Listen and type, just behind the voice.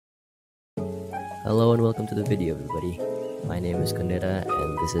Hello and welcome to the video, everybody. My name is Kundera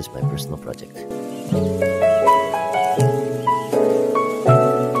and this is my personal project.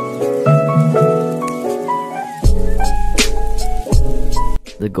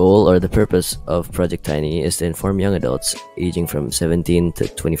 The goal or the purpose of Project Tiny is to inform young adults aging from 17 to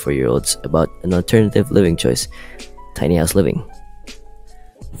 24-year-olds about an alternative living choice, tiny house living.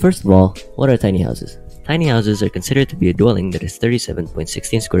 First of all, what are tiny houses? Tiny houses are considered to be a dwelling that is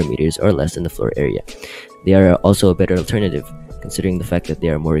 37.16 square meters or less than the floor area. They are also a better alternative, considering the fact that they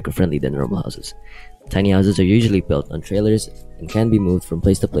are more eco-friendly than normal houses. Tiny houses are usually built on trailers and can be moved from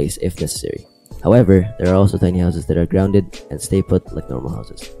place to place if necessary. However, there are also tiny houses that are grounded and stay put like normal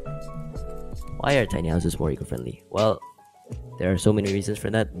houses. Why are tiny houses more eco-friendly? Well, there are so many reasons for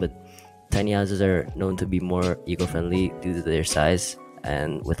that, but tiny houses are known to be more eco-friendly due to their size,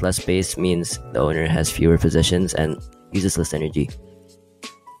 and with less space means the owner has fewer possessions and uses less energy.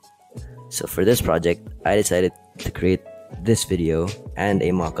 So for this project, I decided to create this video and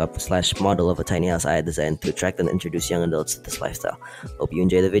a mock-up/model of a tiny house I had designed to attract and introduce young adults to this lifestyle. Hope you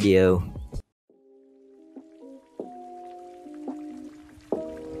enjoy the video.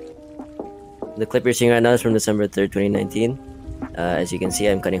 The clip you're seeing right now is from December 3rd, 2019. As you can see,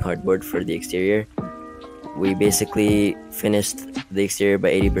 I'm cutting hardboard for the exterior. We basically finished the exterior by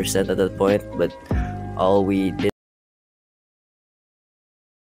 80% at that point, but all we did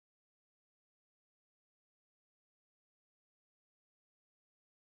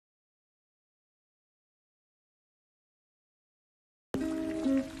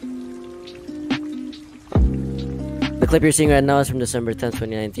The clip you're seeing right now is from December 10th,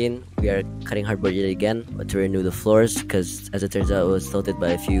 2019. We are cutting hardboard yet again, but to renew the floors, because as it turns out, it was tilted by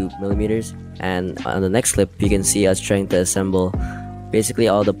a few millimeters. And on the next clip, you can see us trying to assemble basically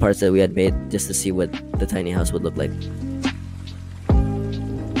all the parts that we had made just to see what the tiny house would look like.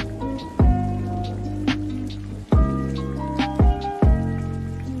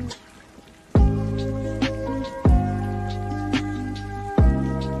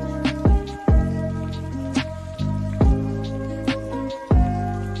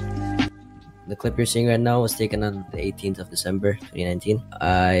 The clip you're seeing right now was taken on the 18th of December 2019.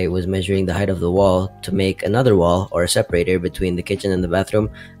 I was measuring the height of the wall to make another wall or a separator between the kitchen and the bathroom,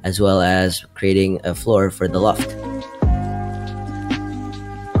 as well as creating a floor for the loft.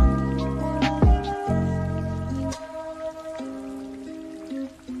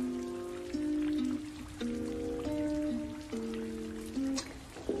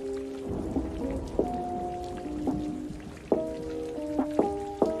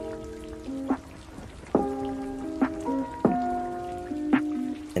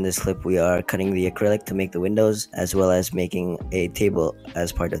 In this clip, we are cutting the acrylic to make the windows, as well as making a table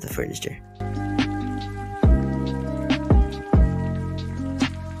as part of the furniture.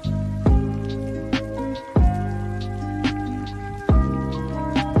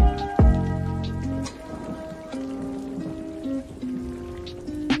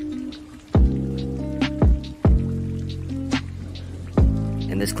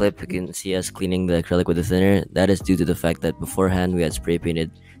 In this clip, you can see us cleaning the acrylic with a thinner. That is due to the fact that beforehand we had spray painted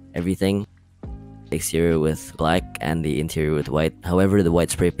everything, the exterior with black and the interior with white. However, the white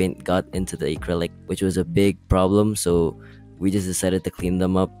spray paint got into the acrylic, which was a big problem, so we just decided to clean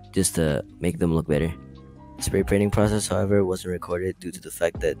them up just to make them look better. The spray painting process, however, wasn't recorded due to the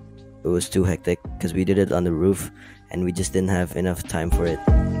fact that it was too hectic, because we did it on the roof and we just didn't have enough time for it.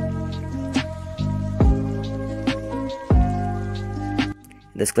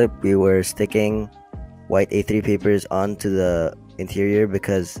 In this clip, we were sticking white A3 papers onto the interior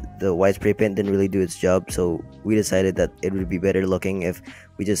because the white spray paint didn't really do its job, so we decided that it would be better looking if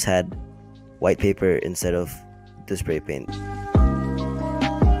we just had white paper instead of the spray paint.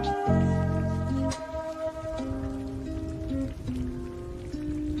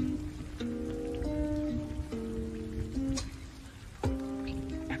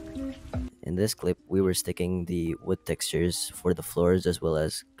 In this clip, we were sticking the wood textures for the floors as well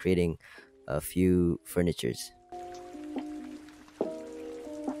as creating a few furnitures.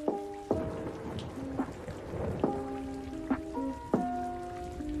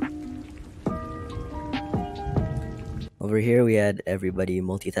 Over here, we had everybody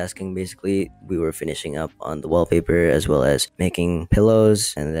multitasking. Basically, we were finishing up on the wallpaper as well as making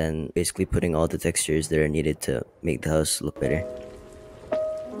pillows, and then basically putting all the textures that are needed to make the house look better.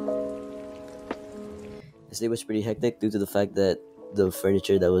 This day was pretty hectic due to the fact that the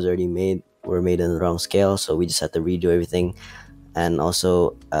furniture that was already made were made in the wrong scale, so we just had to redo everything, and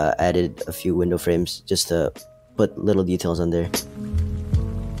also added a few window frames just to put little details on there.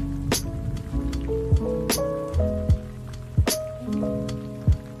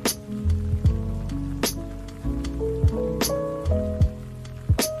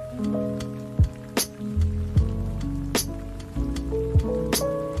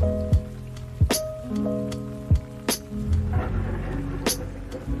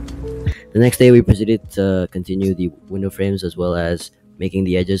 The next day, we proceeded to continue the window frames as well as making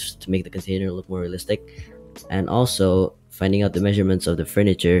the edges to make the container look more realistic, and also finding out the measurements of the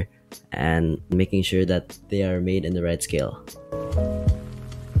furniture and making sure that they are made in the right scale.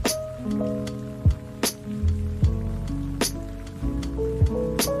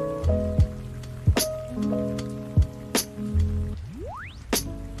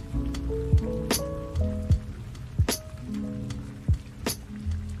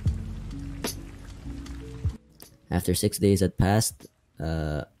 After 6 days had passed,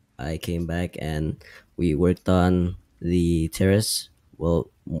 I came back and we worked on the terrace. Well,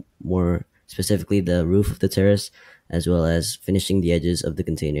 more specifically, the roof of the terrace, as well as finishing the edges of the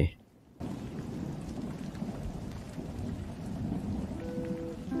container.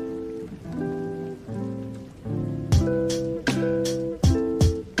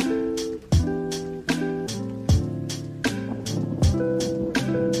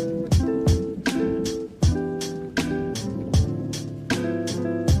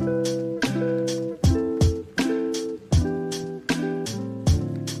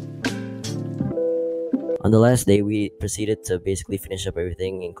 On the last day, we proceeded to basically finish up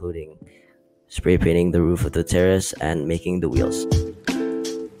everything, including spray painting the roof of the terrace and making the wheels.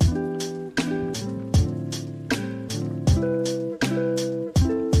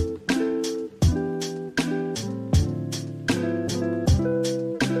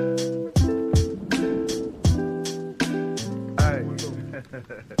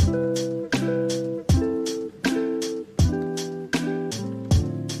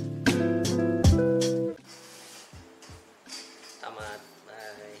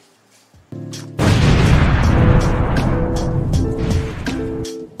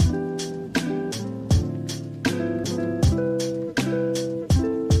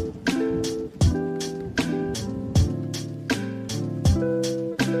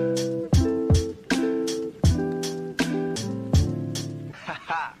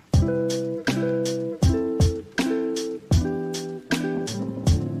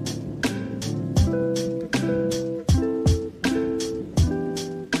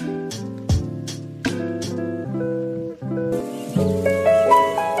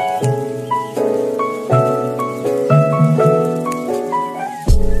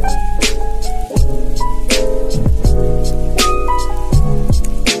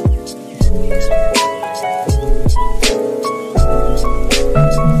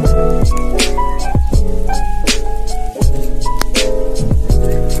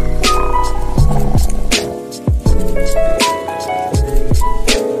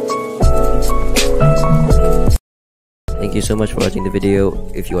 Thank you so much for watching the video.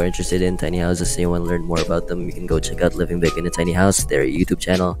 If you are interested in tiny houses and you want to learn more about them, you can go check out Living Big in a Tiny House, their YouTube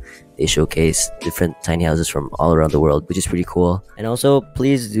channel. They showcase different tiny houses from all around the world, which is pretty cool. And also,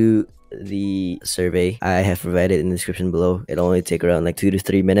 please do the survey I have provided in the description below. It'll only take around like 2 to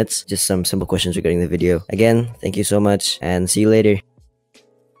 3 minutes. Just some simple questions regarding the video. Again, thank you so much and see you later.